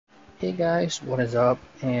Hey guys, what is up?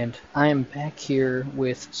 And I am back here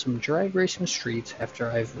with some drag racing streets after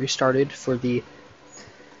I've restarted for the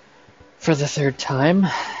third time.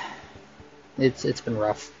 It's been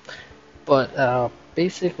rough, but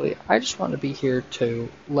basically I just want to be here to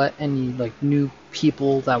let any new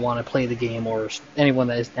people that want to play the game or anyone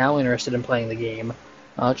that is now interested in playing the game,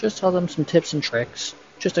 just tell them some tips and tricks,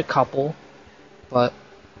 just a couple, but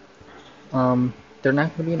they're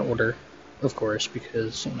not going to be in order, of course,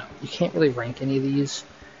 because you can't really rank any of these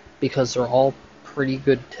because they're all pretty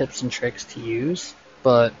good tips and tricks to use.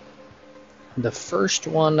 But the first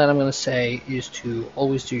one that I'm going to say is to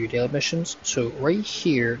always do your daily missions. So right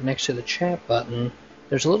here next to the chat button,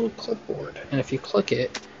 there's a little clipboard, and if you click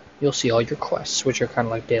it, you'll see all your quests, which are kind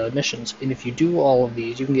of like daily missions. And if you do all of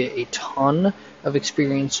these, you can get a ton of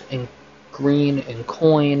experience in green and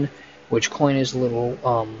coin, which coin is a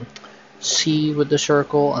little C with the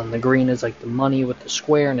circle, and the green is like the money with the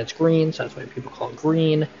square, and it's green, so that's why people call it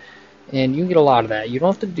green. And you can get a lot of that. You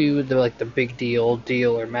don't have to do the big deal,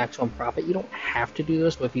 or maximum profit. You don't have to do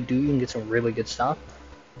this, but if you do, you can get some really good stuff.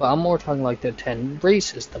 But I'm more talking like the 10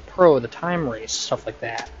 races, the pro, the time race, stuff like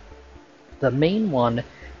that. The main one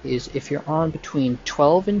is if you're on between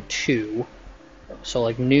 12 and 2, so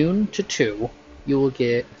like noon to 2, you will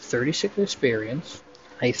get 36 experience.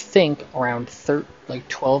 I think around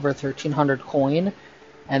 12 or 1300 coin,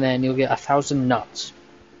 and then you'll get 1,000 nuts.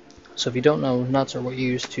 So if you don't know, nuts are what you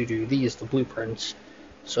use to do these, the blueprints.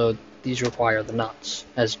 So these require the nuts,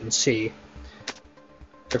 as you can see.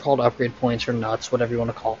 They're called upgrade points or nuts, whatever you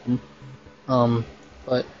want to call them.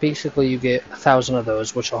 But basically you get 1,000 of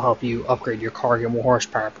those, which will help you upgrade your car, get more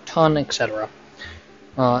horsepower per ton, etc.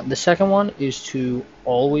 The second one is to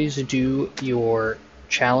always do your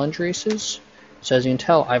challenge races. So as you can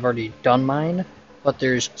tell, I've already done mine, but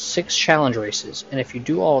there's 6 challenge races, and if you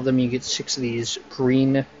do all of them, you get 6 of these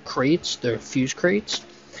green crates, they're fuse crates,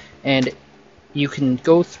 and you can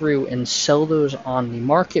go through and sell those on the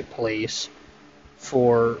marketplace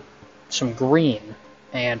for some green,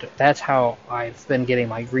 and that's how I've been getting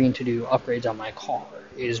my green to do upgrades on my car,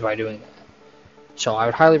 is by doing that. So I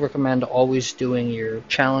would highly recommend always doing your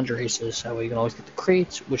challenge races, that way you can always get the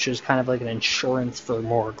crates, which is kind of like an insurance for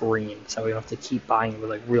more green, so you don't have to keep buying with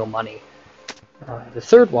like real money. The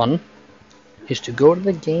third one is to go to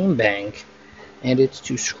the game bank, and it's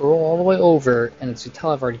to scroll all the way over, and as you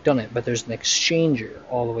tell, I've already done it, but there's an exchanger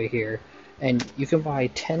all the way here, and you can buy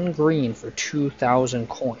 10 green for 2,000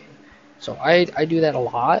 coin. So I do that a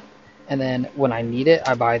lot, and then when I need it,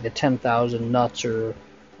 I buy the 10,000 nuts or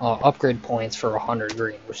upgrade points for 100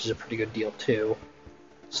 green, which is a pretty good deal too.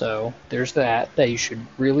 So there's that you should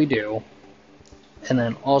really do. And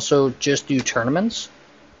then also just do tournaments.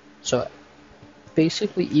 So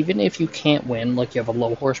basically, even if you can't win, like you have a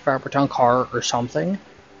low horsepower per ton car or something,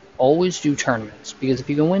 always do tournaments. Because if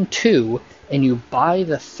you can win 2 and you buy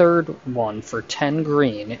the third one for 10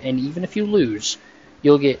 green, and even if you lose,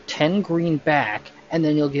 you'll get 10 green back, and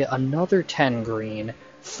then you'll get another 10 green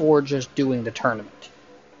for just doing the tournament.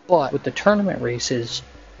 But with the tournament races,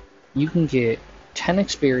 you can get 10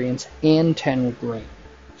 experience and 10 green.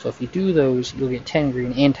 So if you do those, you'll get 10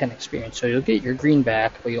 green and 10 experience. So you'll get your green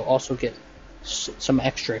back, but you'll also get some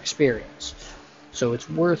extra experience. So it's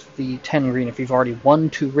worth the 10 green if you've already won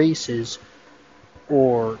 2 races,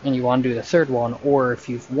 and you want to do the third one, or if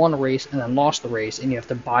you've won a race and then lost the race and you have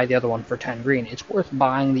to buy the other one for 10 green. It's worth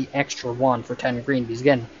buying the extra one for 10 green, because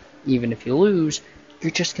again, even if you lose, you're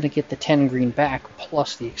just going to get the 10 green back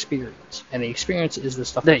plus the experience. And the experience is the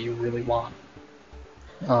stuff that you really want.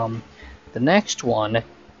 The next one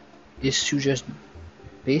is to just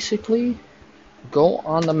basically go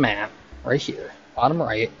on the map right here, bottom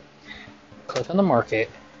right, click on the market,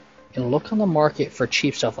 and look on the market for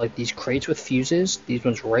cheap stuff like these crates with fuses, these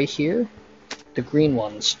ones right here, the green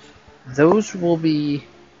ones. Those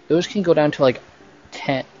can go down to like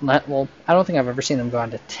 10, well, I don't think I've ever seen them go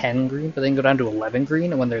down to 10 green, but they can go down to 11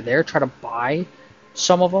 green, and when they're there, try to buy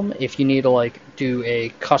some of them if you need to do a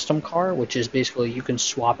custom car, which is basically you can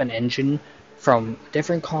swap an engine from a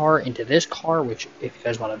different car into this car, which if you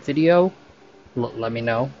guys want a video, let me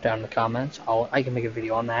know down in the comments. I can make a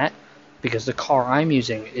video on that, because the car I'm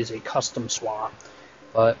using is a custom swap.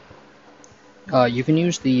 But you can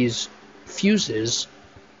use these fuses.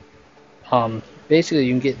 Basically,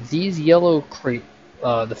 you can get these yellow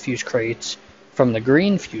the fuse crates from the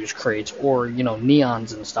green fuse crates, or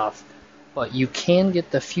neons and stuff. But you can get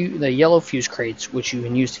the yellow fuse crates, which you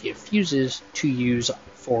can use to get fuses to use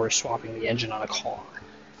for swapping the engine on a car.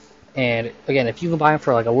 And again, if you can buy them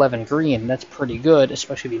for like 11 green, that's pretty good,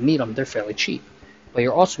 especially if you need them. They're fairly cheap. But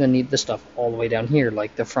you're also going to need this stuff all the way down here,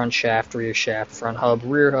 like the front shaft, front hub,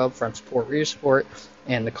 front support, rear support,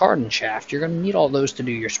 and the cardan shaft. You're going to need all those to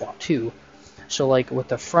do your swap too. So like with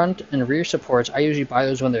the front and rear supports, I usually buy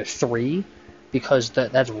those when they're 3, because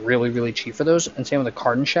that's really, really cheap for those. And same with the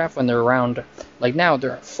cardan shaft when they're around, like now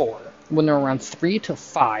they're at 4. When they're around 3 to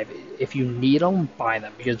 5, if you need them, buy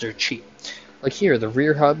them because they're cheap. Like here, the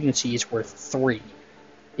rear hub you can see is worth 3.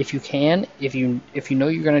 If you can, if you know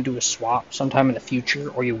you're going to do a swap sometime in the future,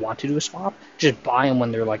 or you want to do a swap, just buy them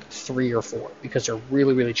when they're like 3 or 4, because they're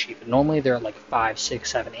really, really cheap. And normally they're at like 5, 6,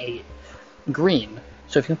 7, 8 green.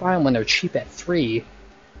 So if you can buy them when they're cheap at 3,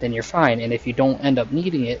 then you're fine. And if you don't end up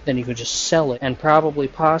needing it, then you can just sell it and possibly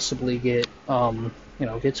get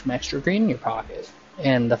get some extra green in your pocket.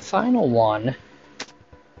 And the final one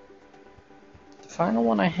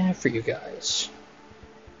I have for you guys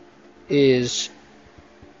is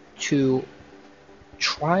to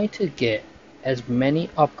try to get as many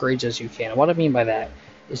upgrades as you can. And what I mean by that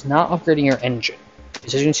is not upgrading your engine.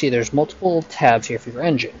 As you can see, there's multiple tabs here for your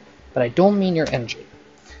engine, but I don't mean your engine.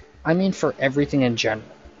 I mean for everything in general.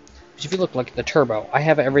 Because if you look like the turbo, I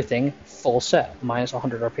have everything full set, minus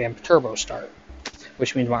 100 RPM turbo start,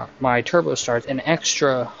 which means my turbo starts an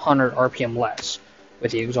extra 100 RPM less.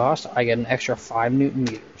 With the exhaust, I get an extra 5 Newton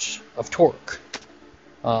meters of torque.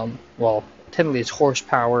 Well, technically it's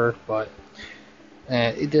horsepower, but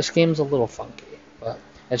this game's a little funky. But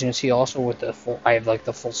as you can see, also with the full, I have like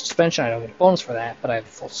the full suspension. I don't get a bonus for that, but I have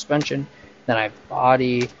the full suspension. Then I have the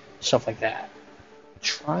body, stuff like that.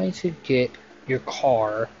 Try to get your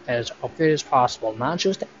car as upgraded as possible, not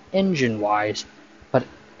just engine-wise, but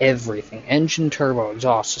everything. Engine, turbo,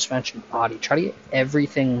 exhaust, suspension, body. Try to get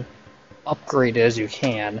everything upgraded as you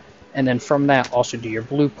can, and then from that also do your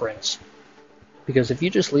blueprints. Because if you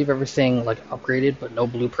just leave everything like upgraded but no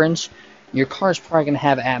blueprints, your car is probably going to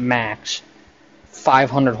have at max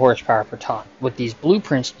 500 horsepower per ton. With these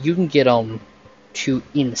blueprints, you can get them to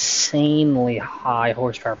insanely high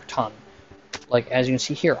horsepower per ton. Like as you can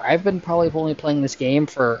see here, I've been probably only playing this game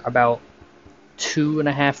for about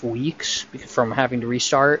 2.5 weeks from having to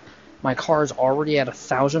restart. My car is already at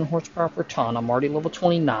 1,000 horsepower per ton. I'm already level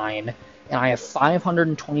 29, and I have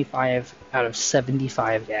 525 out of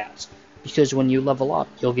 75 gas. Because when you level up,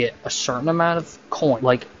 you'll get a certain amount of coin.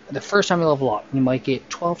 Like the first time you level up, you might get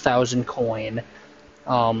 12,000 coin,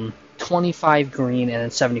 25 green, and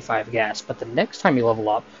then 75 gas. But the next time you level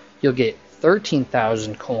up, you'll get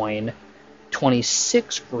 13,000 coin,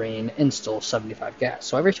 26 green, and still 75 gas.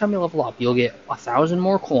 So every time you level up, you'll get 1,000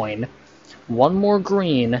 more coin, 1 more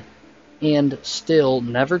green, and still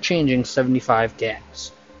never changing 75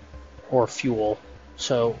 gas or fuel.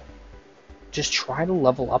 So just try to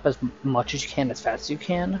level up as much as you can, as fast as you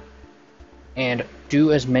can, and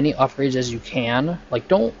do as many upgrades as you can. Like,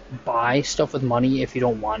 don't buy stuff with money if you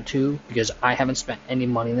don't want to, because I haven't spent any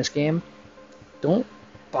money in this game. Don't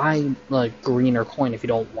buy like green or coin if you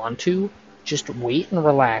don't want to. Just wait and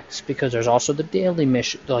relax, because there's also the daily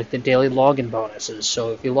mission, like the daily login bonuses.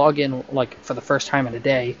 So if you log in like for the first time in a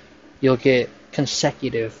day, you'll get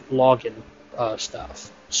consecutive login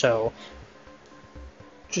stuff. So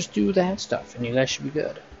just do that stuff, and you guys should be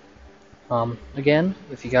good. Again,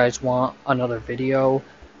 if you guys want another video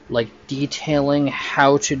like detailing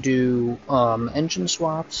how to do engine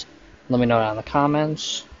swaps, let me know down in the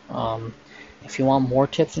comments. If you want more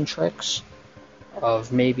tips and tricks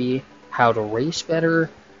of maybe how to race better,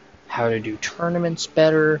 how to do tournaments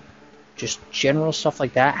better, just general stuff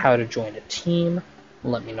like that, how to join a team,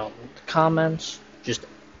 let me know in the comments. Just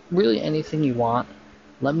really anything you want,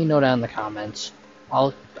 let me know down in the comments.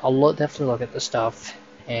 I'll definitely look at the stuff.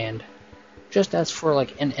 And just as for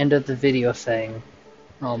like an end of the video thing,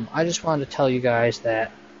 I just wanted to tell you guys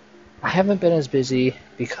that I haven't been as busy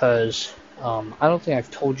because I don't think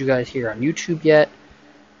I've told you guys here on YouTube yet,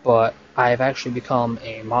 but I've actually become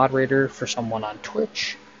a moderator for someone on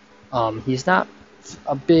Twitch. He's not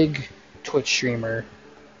a big Twitch streamer,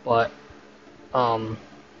 but I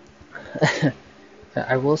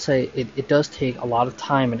will say it does take a lot of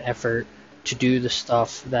time and effort to do the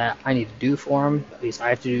stuff that I need to do for him. At least I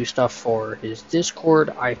have to do stuff for his Discord,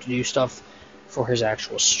 I have to do stuff for his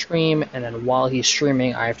actual stream, and then while he's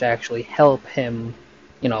streaming, I have to actually help him,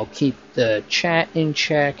 keep the chat in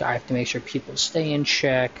check. I have to make sure people stay in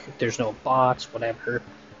check, there's no bots, whatever.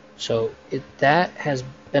 So that has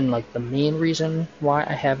been like the main reason why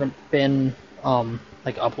I haven't been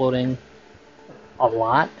like uploading a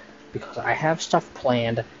lot, because I have stuff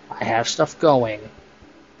planned, I have stuff going,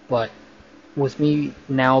 but with me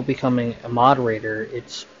now becoming a moderator,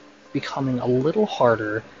 it's becoming a little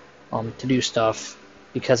harder to do stuff,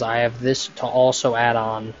 because I have this to also add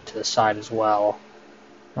on to the side as well.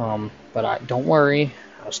 But don't worry,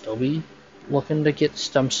 I'll still be looking to get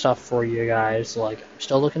some stuff for you guys. Like, I'm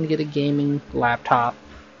still looking to get a gaming laptop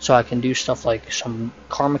so I can do stuff like some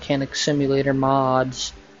car mechanic simulator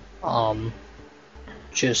mods, um,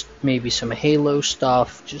 just maybe some Halo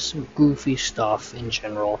stuff, just some goofy stuff in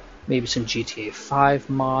general, maybe some GTA 5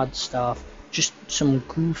 mod stuff, just some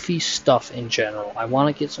goofy stuff in general. I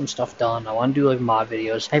want to get some stuff done. I want to do like mod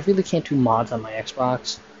videos. I really can't do mods on my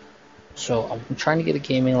Xbox, so I'm trying to get a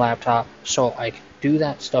gaming laptop so I can do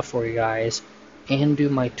that stuff for you guys and do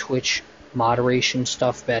my Twitch moderation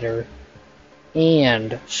stuff better.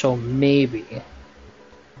 And so maybe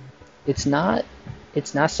it's not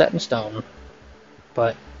set in stone,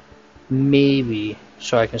 but maybe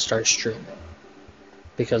so I can start streaming,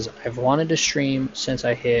 because I've wanted to stream since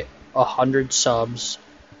I hit 100 subs,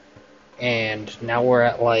 and now we're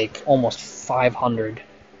at like almost 500.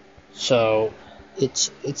 So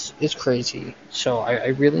it's crazy. So I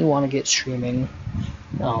really want to get streaming.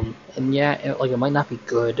 And yeah, it might not be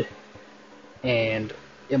good, and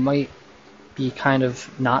it might be kind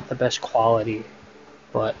of not the best quality,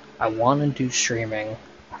 but I want to do streaming.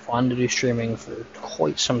 I've wanted to do streaming for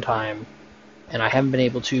quite some time, and I haven't been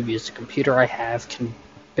able to because the computer I have can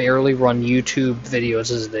barely run YouTube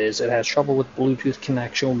videos as it is. It has trouble with Bluetooth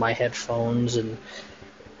connection with my headphones, and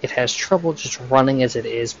it has trouble just running as it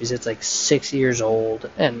is because it's like 6 years old,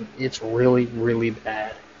 and it's really, really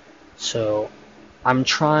bad. So I'm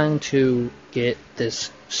trying to get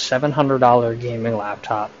this $700 gaming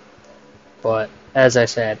laptop, but as I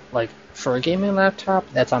said, like, for a gaming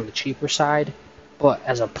laptop, that's on the cheaper side, but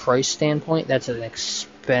as a price standpoint, that's an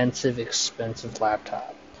expensive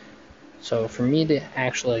laptop. So for me to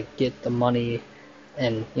actually get the money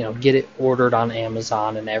and, get it ordered on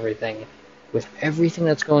Amazon and everything, with everything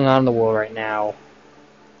that's going on in the world right now,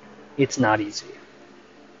 it's not easy.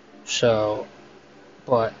 So,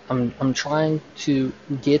 but I'm trying to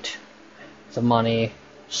get the money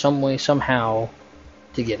some way, somehow,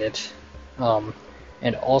 to get it.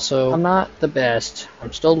 And also, I'm not the best.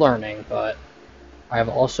 I'm still learning, but I've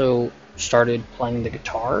also started playing the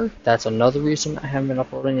guitar. That's another reason I haven't been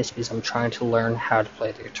uploading, is because I'm trying to learn how to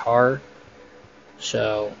play the guitar.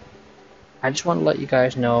 So I just want to let you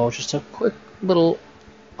guys know, just a quick little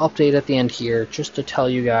update at the end here, just to tell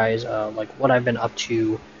you guys like what I've been up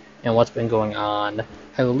to and what's been going on.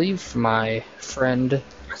 I believe my friend,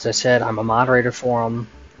 as I said, I'm a moderator for him,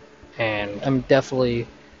 and I'm definitely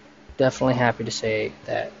happy to say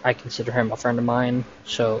that I consider him a friend of mine.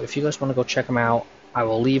 So if you guys want to go check him out, I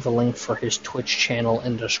will leave a link for his Twitch channel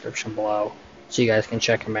in the description below, so you guys can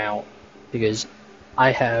check him out, because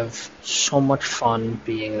I have so much fun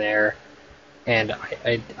being there, and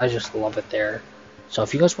I just love it there. So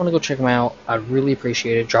if you guys want to go check him out, I'd really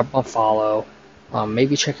appreciate it. Drop him a follow.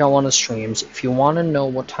 Maybe check out one of the streams. If you want to know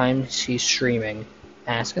what times he's streaming,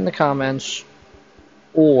 ask in the comments,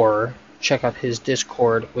 or check out his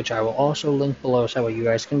Discord, which I will also link below, so that way you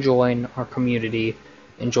guys can join our community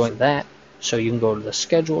and join that. So you can go to the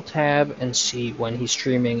schedule tab and see when he's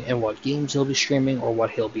streaming and what games he'll be streaming or what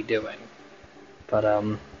he'll be doing. But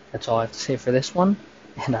that's all I have to say for this one,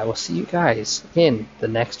 and I will see you guys in the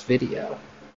next video.